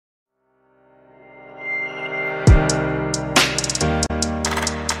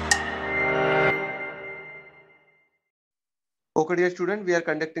Okay, dear student, we are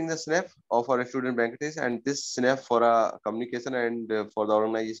conducting the snap of our student banquet and this snap for a communication and for the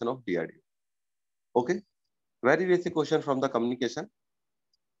organization of DRDO. Okay, very basic question from the communication.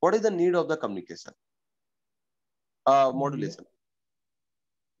 What is the need of the communication? Modulation.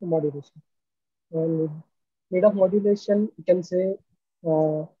 Modulation. Need of modulation, you can say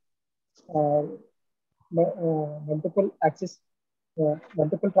multiple axis,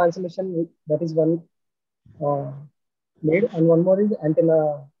 multiple transmission. That is one need, and one more is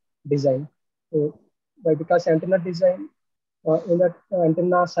antenna design. Because antenna design, in that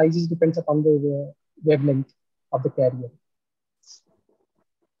antenna sizes depends upon the wavelength of the carrier.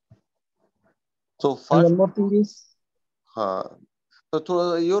 So first, and one more thing is,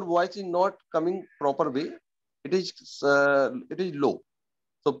 so your voice is not coming proper way. It is low.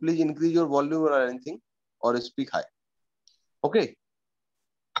 So please increase your volume or anything, or speak high. Okay.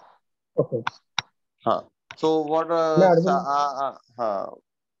 Okay. So what?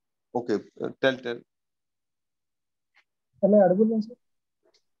 Okay. Tell. Am I audible, sir?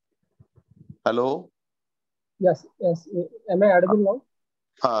 Hello. Yes. Am I audible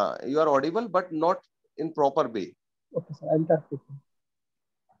now? You are audible, but not in proper way. Okay, sir. I'll start speaking.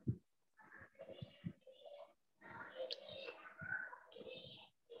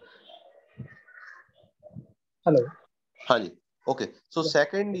 Hello. Hani. Okay. So yes.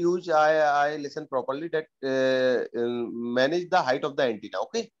 Second use, I listen properly that manage the height of the antenna.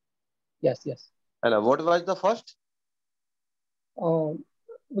 Okay. Yes. And what was the first?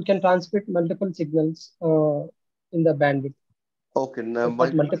 We can transmit multiple signals in the bandwidth. Okay.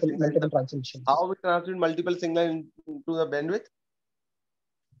 Multiple transmissions. How we transmit multiple signals into the bandwidth?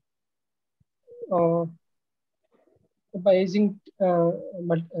 By using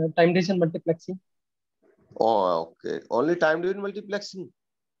time division multiplexing. Oh, okay. Only time division multiplexing.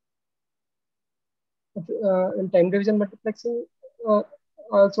 In time division multiplexing,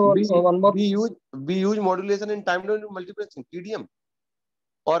 also one more. We use modulation in time division multiplexing, TDM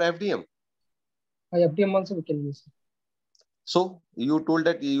or FDM. FDM also we can use. So you told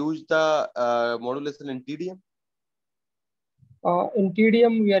that you use the modulation in TDM. In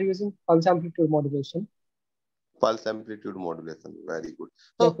TDM, we are using pulse amplitude modulation. Pulse amplitude modulation, very good.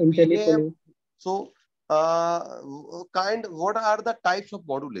 So, PAM, so what are the types of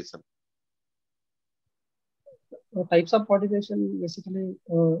modulation? Types of modulation, basically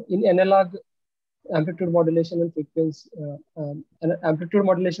in analog, amplitude modulation and frequency, amplitude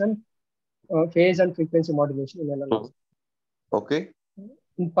modulation, phase and frequency modulation in analog. Okay.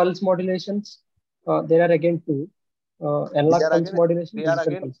 In pulse modulations, there are again two. Analog pulse modulation. They are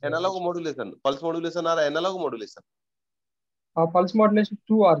again analog modulation. Pulse modulation or analog modulation? Pulse modulation,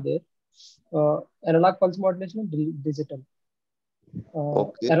 two are there. Analog pulse modulation and digital.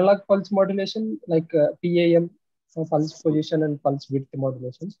 Okay. Analog pulse modulation like PAM, pulse position and pulse width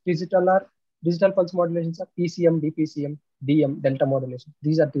modulations. Digital pulse modulations are PCM, BPCM, DM, delta modulation.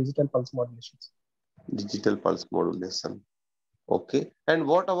 These are digital pulse modulations. Digital pulse modulation. Okay. And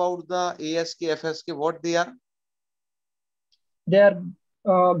what about the ASK, FSK? What they are? They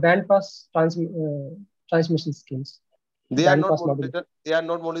are band pass transmission schemes. They are not modulation. They are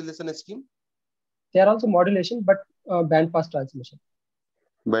not modulation scheme. They are also modulation, but band pass transmission.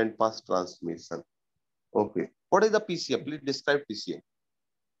 Band pass transmission. Okay. What is the PCM? Please describe PCM.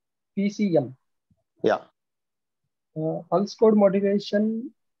 PCM. Yeah. Pulse code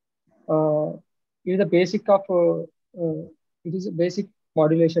modulation is the basic of it is a basic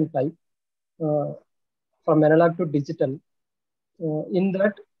modulation type from analog to digital. In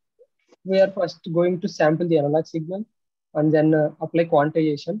that, we are first going to sample the analog signal and then apply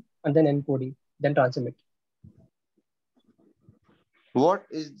quantization and then encoding, then transmit. What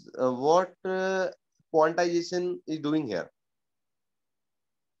quantization is doing here?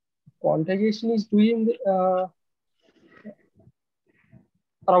 Quantization is doing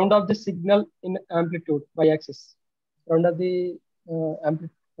round of the signal in amplitude y-axis, round of the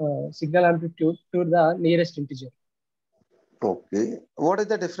signal amplitude to the nearest integer. Okay. What is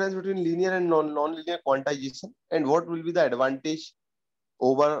the difference between linear and non-linear quantization, and what will be the advantage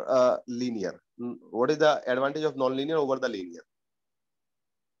over linear? What is the advantage of non-linear over the linear?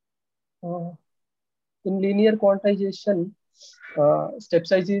 In linear quantization, step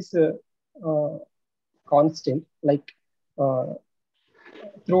size is constant. Like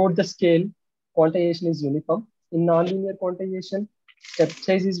throughout the scale, quantization is uniform. In non-linear quantization, step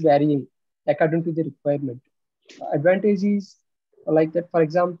size is varying according to the requirement. Advantage is like that. For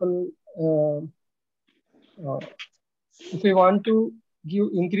example, if we want to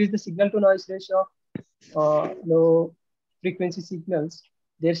increase the signal to noise ratio of low frequency signals,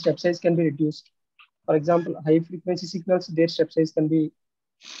 their step size can be reduced. For example, high frequency signals, their step size can be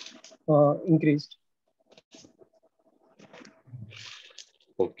increased.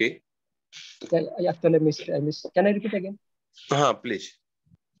 Okay. Actually, I missed. Can I repeat again? Please.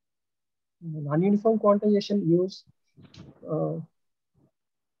 Non-uniform quantization use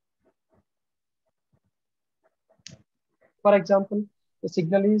for example, the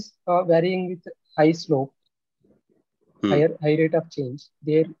signal is varying with high slope, high rate of change.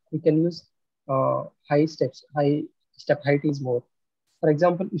 There we can use high step height is more. For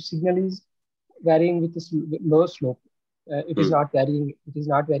example, if signal is varying with low slope, it is not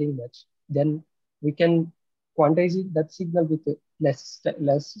varying much. Then we can quantize that signal with less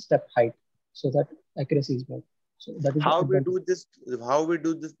step height, so that accuracy is more. So that is how we do this. How we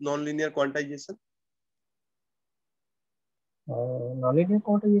do this non-linear quantization? Non-linear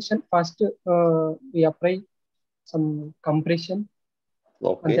quantization. First, we apply some compression,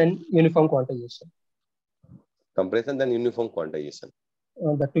 and then uniform quantization. Compression, then uniform quantization.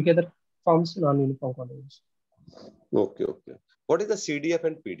 That together forms non-uniform quantization. Okay. What is the CDF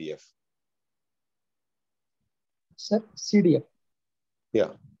and PDF? Sir, CDF.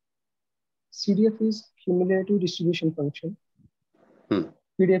 Yeah. CDF is cumulative distribution function.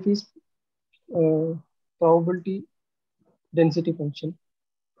 PDF is probability density function.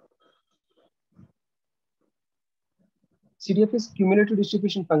 CDF is cumulative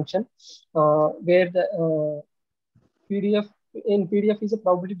distribution function, where the PDF is a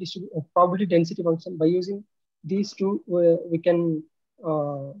probability density function. By using these two, we can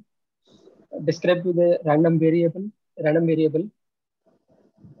describe the random variable.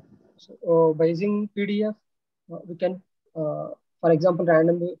 So by using PDF, we can, for example,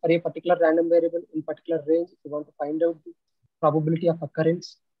 for a particular random variable in particular range, if you want to find out the probability of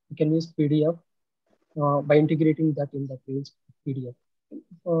occurrence, you can use PDF by integrating that in the range PDF.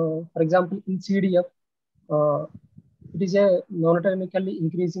 For example, in CDF, it is a monotonically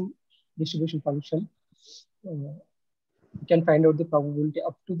increasing distribution function. You can find out the probability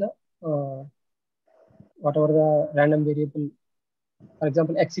up to the whatever the random variable. For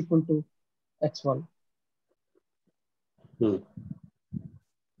example, x equal to x1.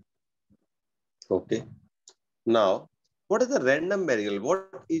 Okay. Now, what is the random variable?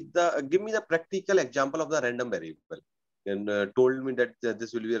 What is the? Give me the practical example of the random variable. And told me that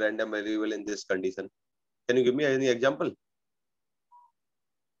this will be a random variable in this condition. Can you give me any example?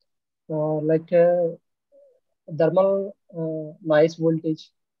 Like thermal noise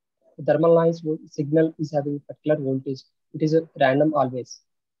voltage. Thermal noise signal is having particular voltage. It is a random always.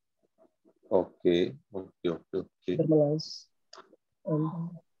 Okay. Thermal noise.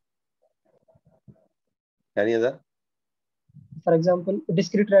 Any other? For example, a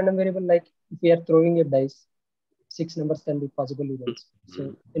discrete random variable, like if we are throwing a dice, 6 numbers can be possible events.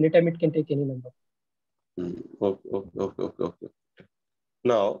 So anytime it can take any number. Okay.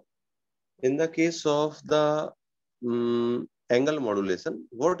 Now, in the case of the angle modulation,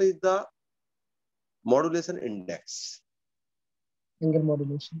 what is the modulation index? Angle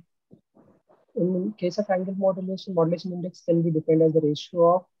modulation. In case of angle modulation, modulation index can be defined as the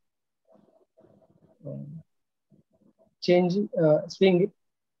ratio of swing,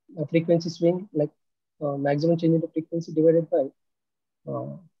 frequency swing, like maximum change in the frequency divided by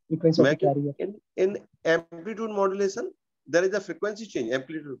frequency of the carrier. In amplitude modulation, there is a frequency change,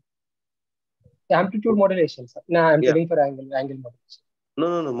 amplitude. The amplitude modulation, sir. No, I'm telling for angle modulation. No,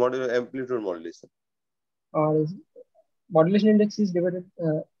 amplitude modulation. Modulation index is divided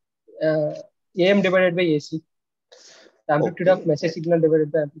AM divided by AC. The amplitude of message signal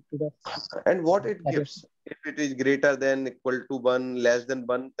divided by amplitude of. And what it gives? If it is greater than, equal to 1, less than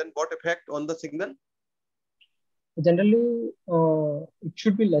 1, then what effect on the signal? Generally, it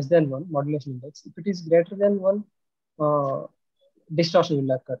should be less than 1, modulation index. If it is greater than 1, distortion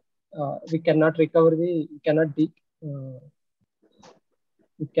will occur. We cannot recover we cannot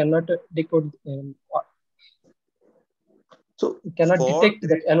decode. So we cannot detect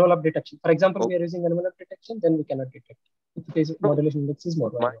that envelope detection. For example, we are using envelope detection, then we cannot detect. If it is modulation index is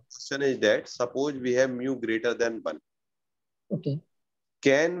more. My question is that suppose we have mu greater than 1. Okay.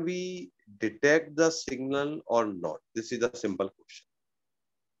 Can we detect the signal or not? This is a simple question.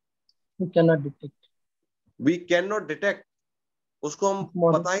 We cannot detect. We cannot detect. उसको हम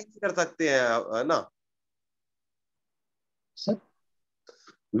पता ही नहीं कर सकते हैं, है ना? Sir?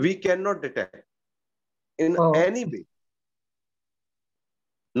 We cannot detect in any way.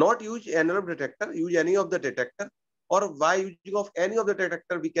 Not use envelope detector, use any of the detector, or by using of any of the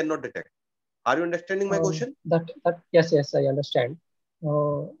detector, we cannot detect. Are you understanding my question? Yes, I understand.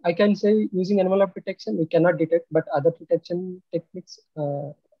 I can say using envelope detection, we cannot detect, but other detection techniques,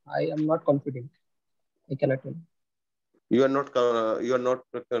 I am not confident. I cannot tell. You are not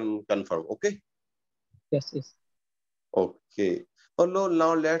confirmed. Okay. Yes, yes. Okay. Oh no.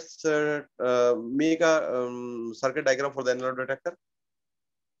 Now let's make a circuit diagram for the analog detector.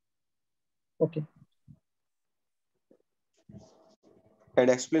 Okay. And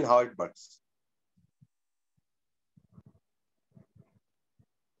explain how it works.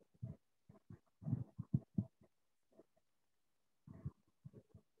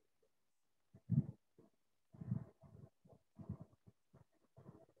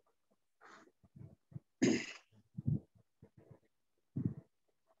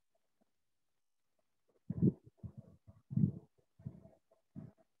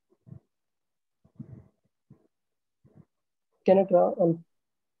 Can I draw?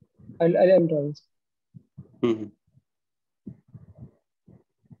 I'm drawing. Mm-hmm.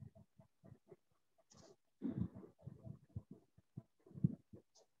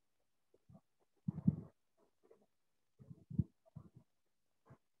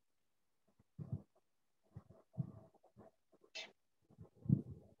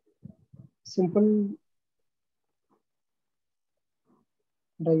 Simple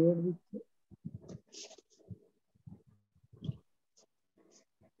diode with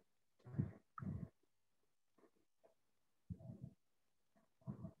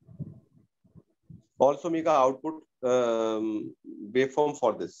Also make a output waveform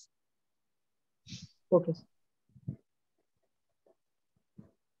for this. okay.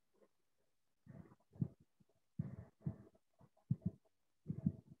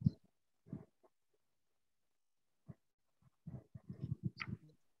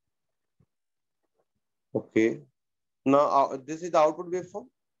 Okay. Now this is the output waveform.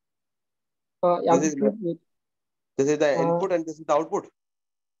 Amplitude with This is the input and this is the output.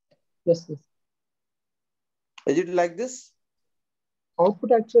 yes, yes. Is it like this?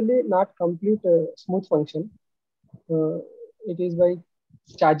 Output actually not complete smooth function. It is by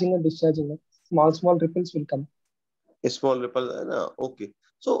charging and discharging. Small ripples will come. A small ripple. No. Okay.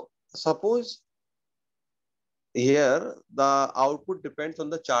 So suppose here the output depends on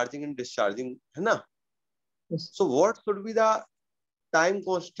the charging and discharging. Hai. Yes. So what should be the time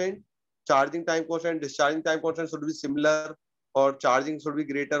constant? Charging time constant, discharging time constant should be similar, or charging should be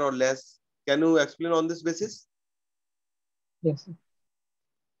greater or less. Can you explain on this basis? Yes.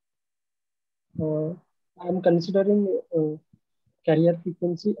 I'm considering carrier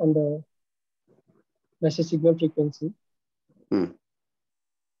frequency and message signal frequency.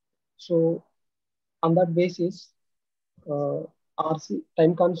 So on that basis, RC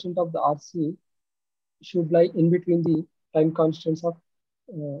time constant of the RC should lie in between the time constants of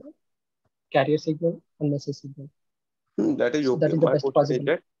carrier signal and message signal. That is So okay. that is the My best question is possible.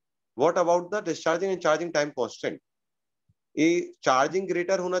 that what about the discharging and charging time constant? A charging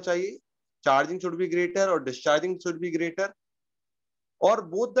greater hona chahiye, charging should be greater, or discharging should be greater, or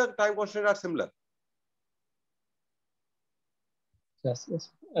both the time constant are similar? Yes, yes.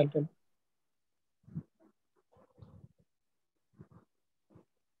 I'll tell.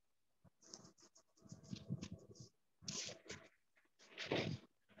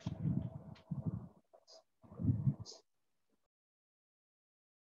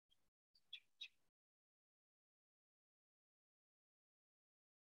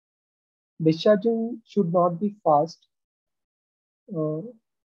 Discharging should not be fast.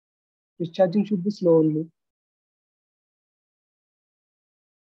 Discharging should be slow only.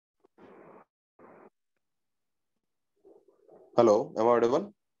 Hello, am I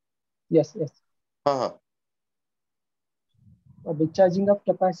audible? Yes, yes. Discharging of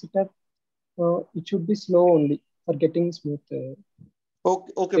capacitor, it should be slow only for getting smooth.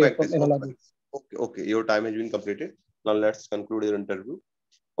 Okay, Venkatesh. Okay, your time has been completed. Now let's conclude your interview.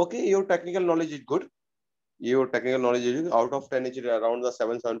 Okay, your technical knowledge is good. Your technical knowledge is out of 10, it is around the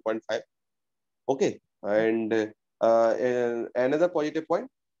 7.5. Okay, and another positive point,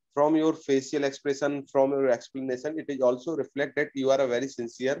 from your facial expression, from your explanation, it is also reflect that you are a very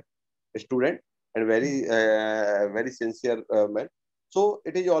sincere student and very sincere man. So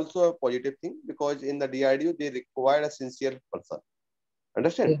it is also a positive thing, because in the DRDO they require a sincere person.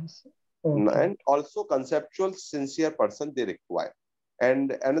 Understand? Yes. Okay. And also conceptual sincere person they require.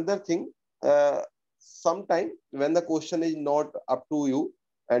 And another thing, sometime when the question is not up to you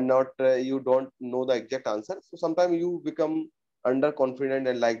and not you don't know the exact answer, so sometimes you become underconfident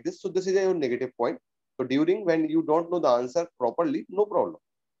and like this. So this is a negative point. So during when you don't know the answer properly, no problem.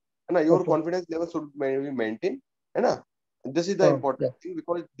 And your confidence level should be maintained. And this is the important thing,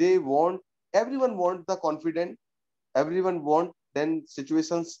 because they want, everyone wants the confident, everyone want, then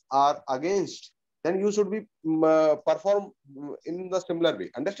situations are against, then you should be perform in the similar way.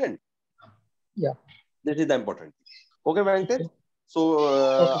 Understand? Yeah. This is the important thing. Okay, Venkat. Okay. So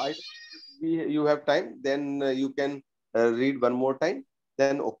Okay. you have time, then you can read one more time.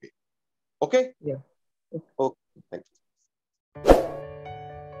 Then okay. Okay. Yeah. Okay. Thank you.